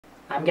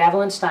I'm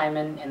Gavilan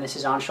Steinman, and this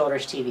is On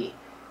Shoulders TV.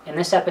 In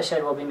this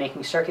episode, we'll be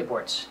making circuit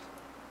boards,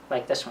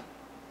 like this one.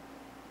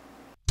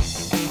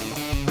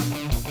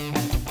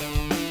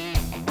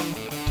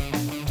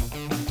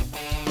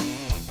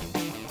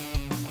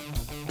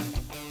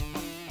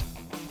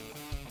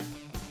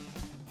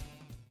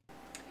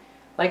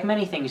 Like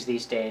many things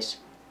these days,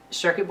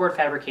 circuit board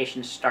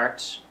fabrication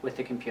starts with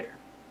the computer.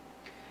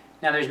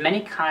 Now there's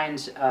many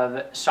kinds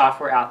of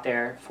software out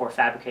there for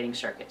fabricating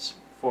circuits,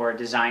 for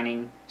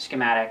designing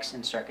schematics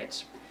and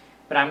circuits,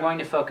 but I'm going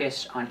to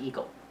focus on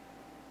Eagle.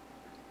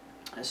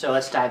 So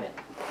let's dive in.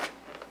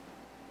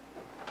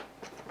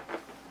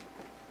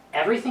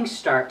 Everything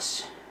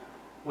starts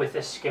with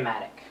a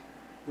schematic.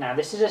 Now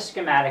this is a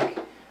schematic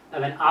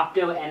of an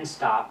opto end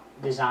stop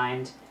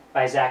designed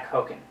by Zach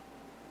Hogan.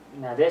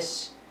 Now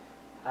this,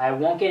 I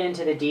won't get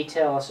into the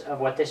details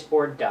of what this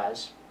board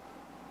does,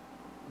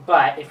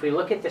 but if we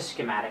look at the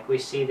schematic, we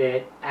see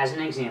that, as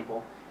an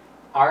example,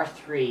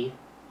 R3,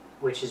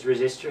 which is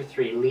resistor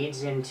 3,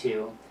 leads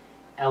into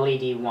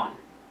LED 1.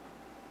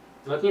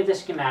 Looking at the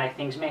schematic,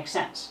 things make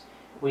sense.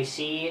 We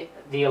see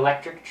the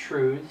electric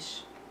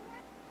truths,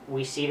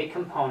 we see the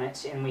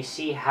components, and we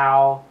see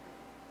how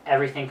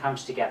everything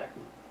comes together.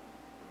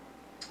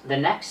 The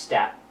next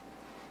step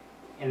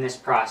in this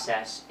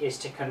process is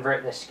to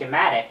convert the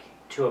schematic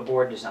to a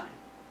board design.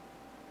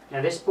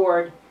 Now this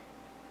board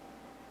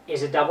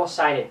is a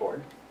double-sided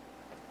board,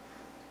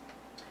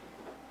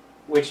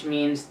 which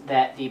means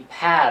that the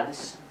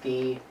paths,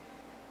 the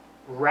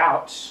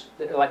routes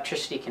that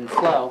electricity can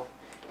flow,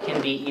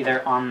 can be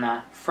either on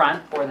the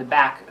front or the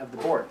back of the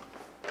board.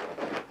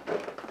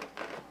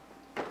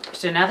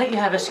 So now that you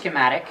have a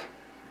schematic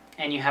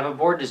and you have a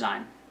board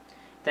design,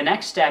 the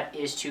next step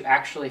is to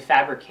actually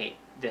fabricate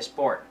this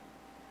board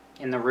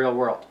in the real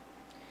world.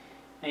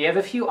 Now you have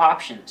a few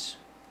options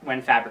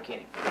when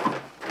fabricating.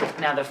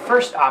 Now the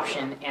first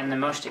option, and the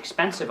most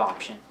expensive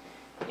option,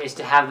 is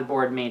to have the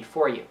board made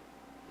for you.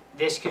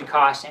 This could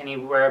cost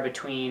anywhere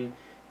between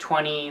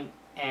 $20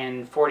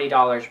 and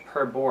 $40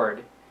 per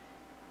board,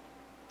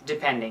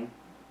 depending,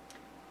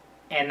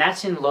 and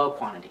that's in low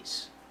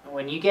quantities.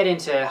 When you get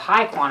into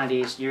high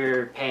quantities,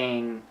 you're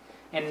paying,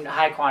 and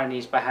high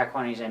quantities, by high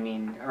quantities I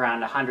mean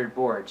around 100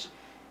 boards,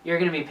 you're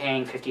going to be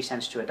paying 50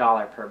 cents to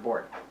 $1 per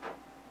board.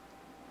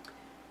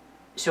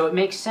 So it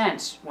makes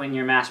sense when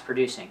you're mass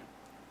producing,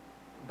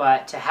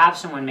 but to have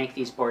someone make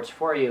these boards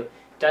for you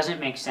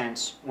doesn't make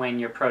sense when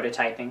you're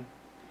prototyping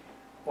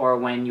or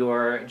when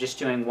you're just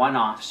doing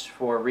one-offs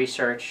for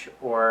research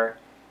or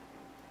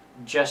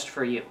just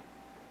for you.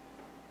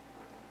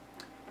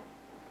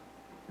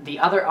 The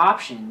other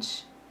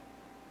options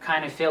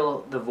kind of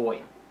fill the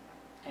void,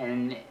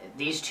 and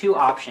these two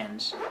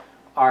options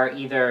are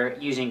either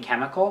using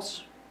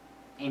chemicals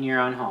in your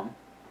own home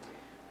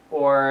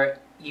or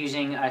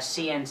using a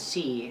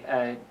CNC,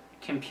 a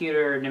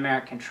computer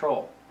numeric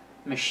control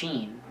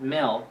machine,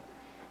 mill,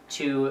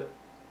 to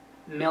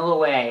mill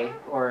away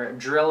or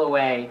drill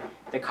away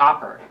the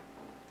copper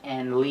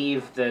and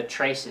leave the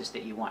traces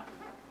that you want.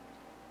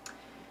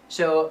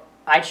 So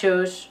I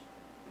chose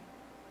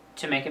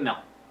to make a mill,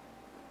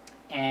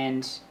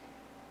 and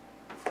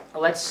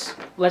let's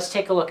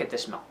take a look at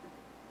this mill.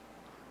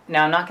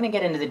 Now I'm not going to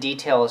get into the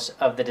details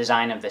of the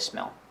design of this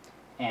mill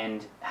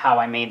and how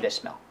I made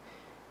this mill,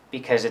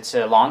 because it's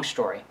a long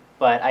story,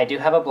 but I do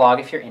have a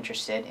blog if you're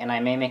interested, and I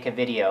may make a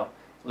video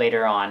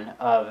later on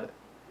of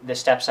the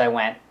steps I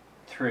went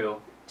through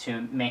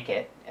to make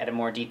it at a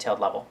more detailed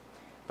level.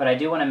 But I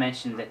do want to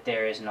mention that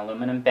there is an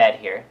aluminum bed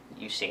here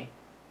that you see,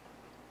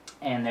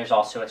 and there's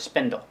also a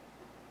spindle.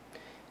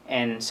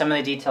 And some of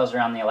the details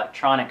around the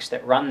electronics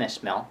that run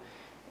this mill,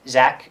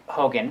 Zach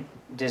Hogan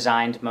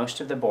designed most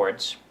of the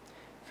boards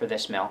for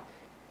this mill,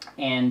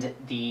 and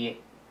the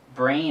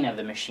brain of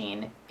the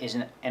machine is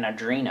an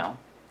Arduino,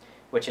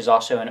 which is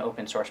also an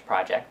open source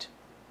project.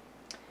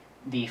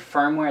 The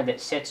firmware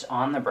that sits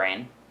on the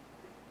brain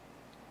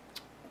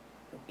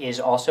is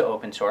also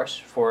open source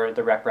for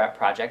the RepRap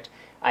project.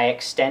 I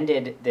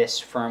extended this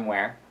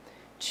firmware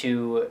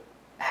to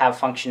have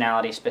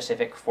functionality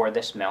specific for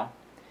this mill.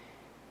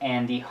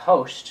 And the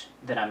host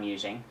that I'm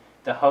using,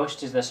 the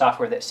host is the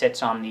software that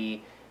sits on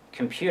the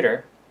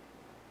computer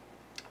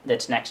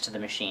that's next to the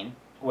machine,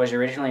 was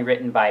originally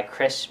written by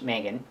Chris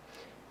Megan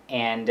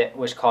and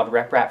was called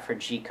RepRap for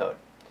G-Code.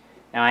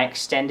 Now I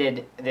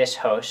extended this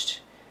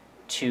host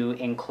to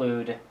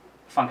include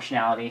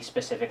functionality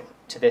specific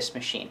to this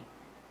machine.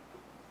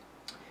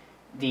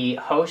 The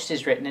host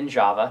is written in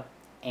Java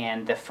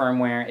and the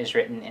firmware is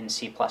written in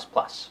C++.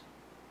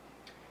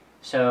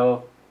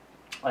 So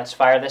let's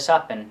fire this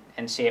up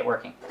and see it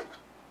working.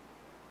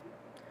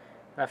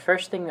 The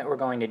first thing that we're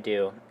going to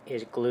do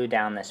is glue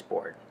down this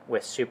board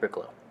with super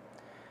glue.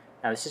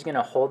 Now this is going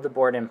to hold the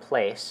board in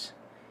place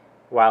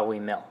while we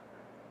mill.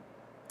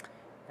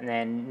 And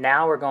then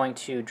now we're going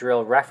to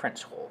drill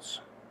reference holes,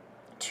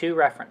 2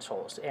 reference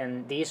holes,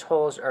 and these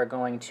holes are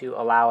going to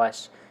allow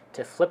us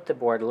to flip the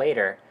board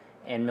later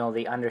and mill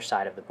the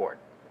underside of the board.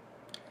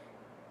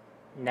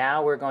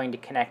 Now we're going to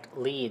connect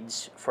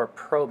leads for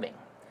probing.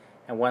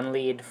 and one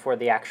lead for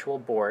the actual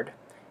board,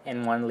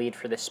 and one lead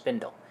for the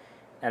spindle.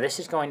 Now this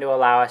is going to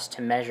allow us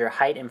to measure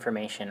height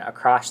information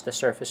across the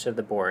surface of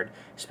the board,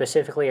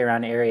 specifically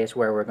around areas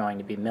where we're going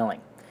to be milling.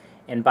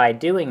 And by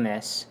doing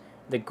this,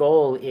 the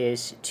goal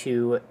is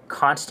to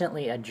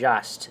constantly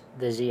adjust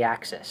the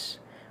z-axis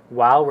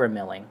while we're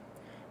milling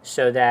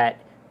so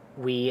that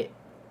we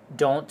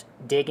don't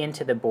dig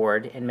into the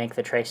board and make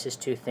the traces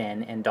too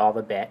thin and dull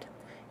the bit,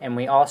 and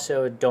we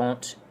also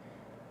don't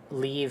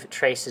leave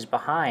traces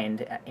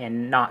behind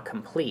and not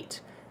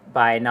complete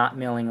by not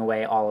milling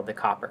away all of the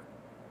copper.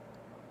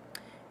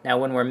 Now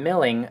when we're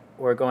milling,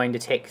 we're going to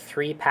take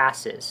 3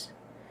 passes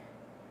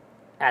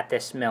at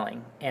this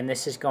milling, and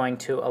this is going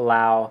to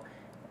allow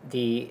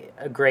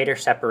a greater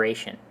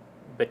separation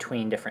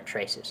between different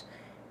traces.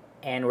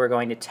 And we're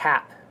going to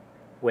tap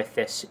with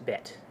this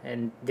bit,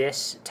 and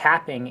this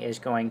tapping is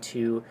going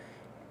to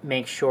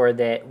make sure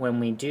that when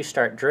we do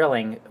start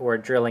drilling, we're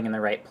drilling in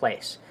the right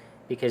place,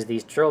 because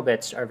these drill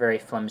bits are very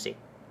flimsy.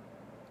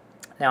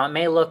 Now it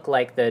may look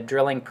like the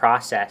drilling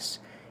process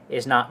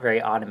is not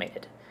very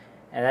automated,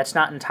 and that's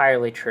not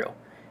entirely true.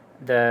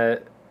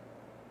 The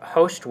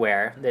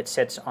hostware that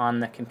sits on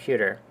the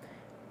computer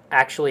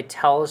actually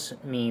tells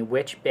me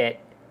which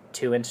bit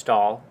to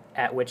install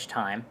at which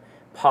time,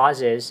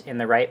 pauses in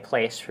the right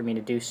place for me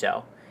to do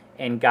so,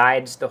 and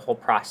guides the whole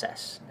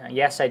process. Now,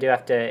 yes, I do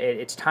have to,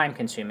 it's time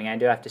consuming, I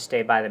do have to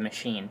stay by the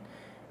machine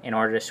in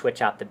order to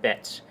switch out the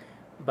bits.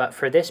 But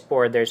for this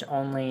board, there's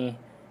only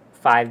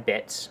 5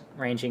 bits,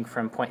 ranging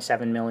from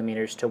 0.7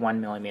 millimeters to 1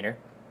 millimeter.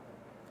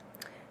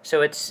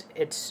 So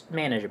it's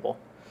manageable.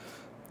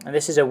 And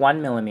this is a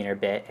 1 millimeter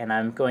bit, and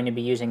I'm going to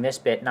be using this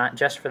bit not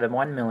just for the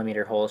 1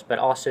 millimeter holes, but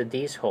also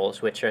these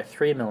holes, which are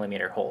 3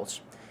 millimeter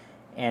holes,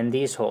 and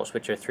these holes,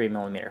 which are 3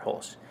 millimeter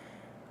holes.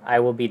 I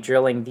will be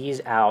drilling these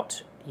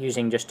out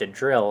using just a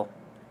drill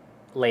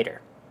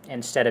later,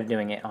 instead of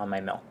doing it on my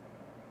mill.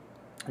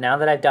 Now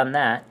that I've done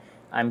that,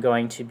 I'm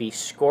going to be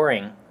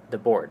scoring the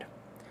board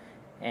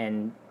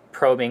and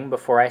probing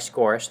before I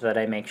score so that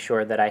I make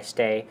sure that I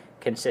stay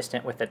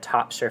consistent with the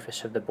top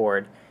surface of the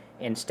board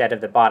instead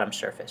of the bottom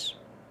surface.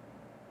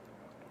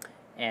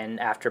 And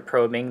after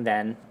probing,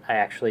 then I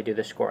actually do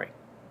the scoring.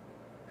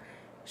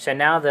 So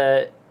now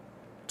the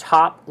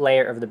top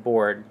layer of the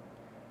board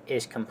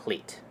is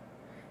complete,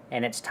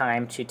 and it's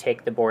time to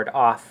take the board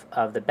off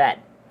of the bed.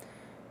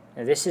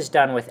 Now this is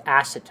done with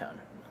acetone.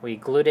 We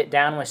glued it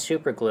down with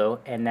super glue,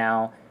 and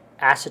now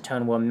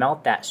acetone will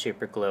melt that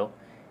super glue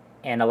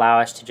and allow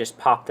us to just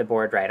pop the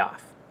board right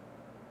off.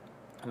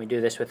 And we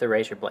do this with a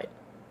razor blade.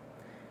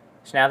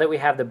 So now that we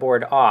have the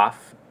board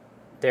off,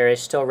 there is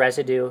still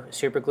residue,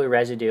 super glue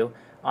residue,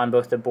 on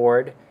both the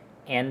board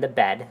and the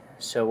bed,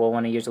 so we'll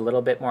want to use a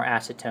little bit more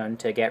acetone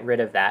to get rid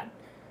of that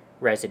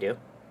residue,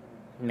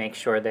 make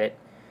sure that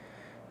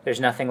there's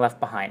nothing left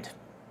behind.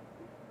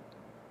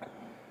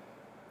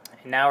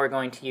 And now we're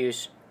going to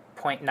use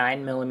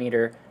 0.9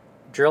 millimeter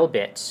drill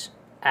bits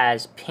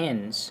as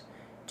pins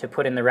to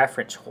put in the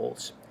reference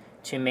holes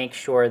to make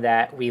sure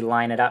that we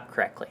line it up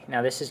correctly.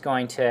 Now this is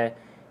going to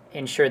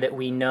ensure that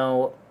we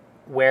know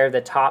where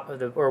the top of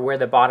the, or where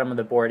the bottom of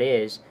the board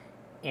is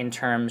in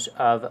terms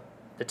of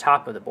the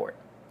top of the board.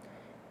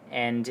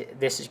 And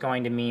this is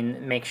going to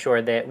make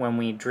sure that when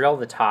we drill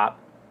the top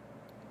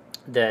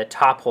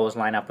holes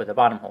line up with the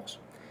bottom holes.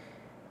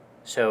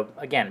 So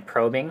again,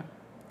 probing,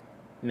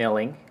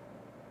 milling,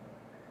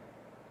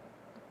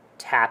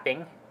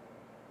 tapping,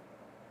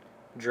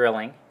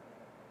 drilling,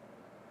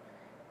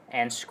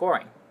 and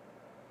scoring.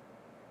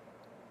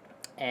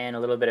 And a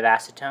little bit of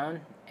acetone,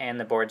 and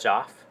the board's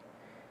off.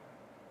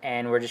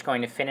 And we're just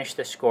going to finish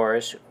the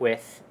scores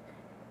with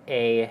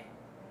a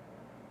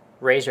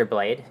razor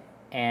blade,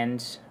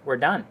 and we're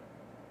done.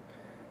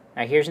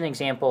 Now here's an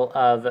example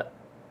of a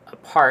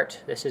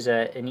part. This is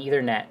an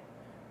Ethernet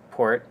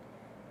port,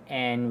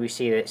 and we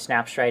see that it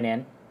snaps right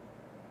in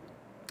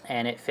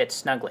and it fits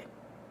snugly.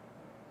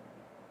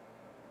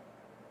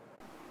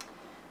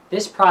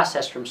 This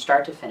process from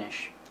start to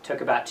finish took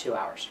about 2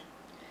 hours.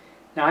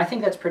 Now I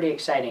think that's pretty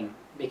exciting,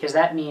 because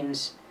that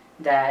means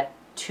that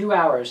 2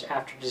 hours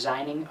after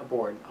designing a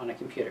board on a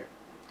computer,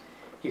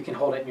 you can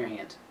hold it in your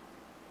hand.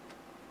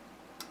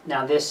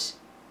 Now this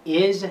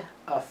is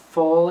a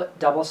full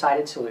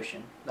double-sided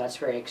solution. That's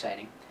very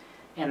exciting.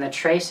 And the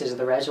traces,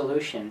 the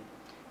resolution,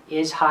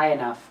 is high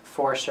enough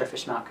for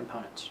surface mount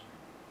components.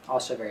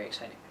 Also very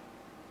exciting.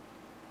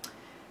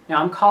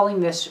 Now I'm calling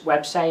this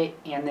website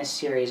and this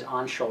series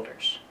On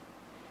Shoulders.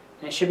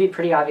 And it should be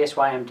pretty obvious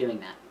why I'm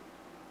doing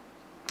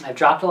that. I've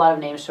dropped a lot of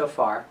names so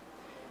far,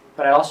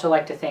 but I'd also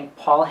like to thank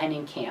Paul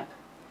Henning Camp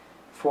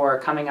for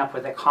coming up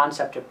with the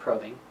concept of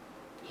probing.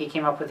 He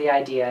came up with the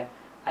idea,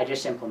 I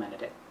just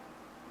implemented it.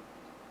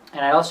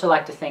 And I'd also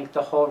like to thank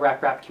the whole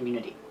RepRap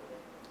community.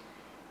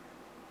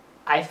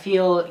 I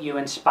feel you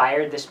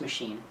inspired this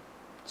machine,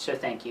 so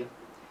thank you.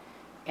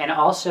 And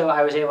also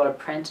I was able to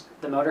print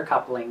the motor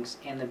couplings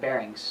and the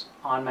bearings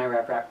on my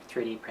RepRap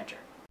 3D printer.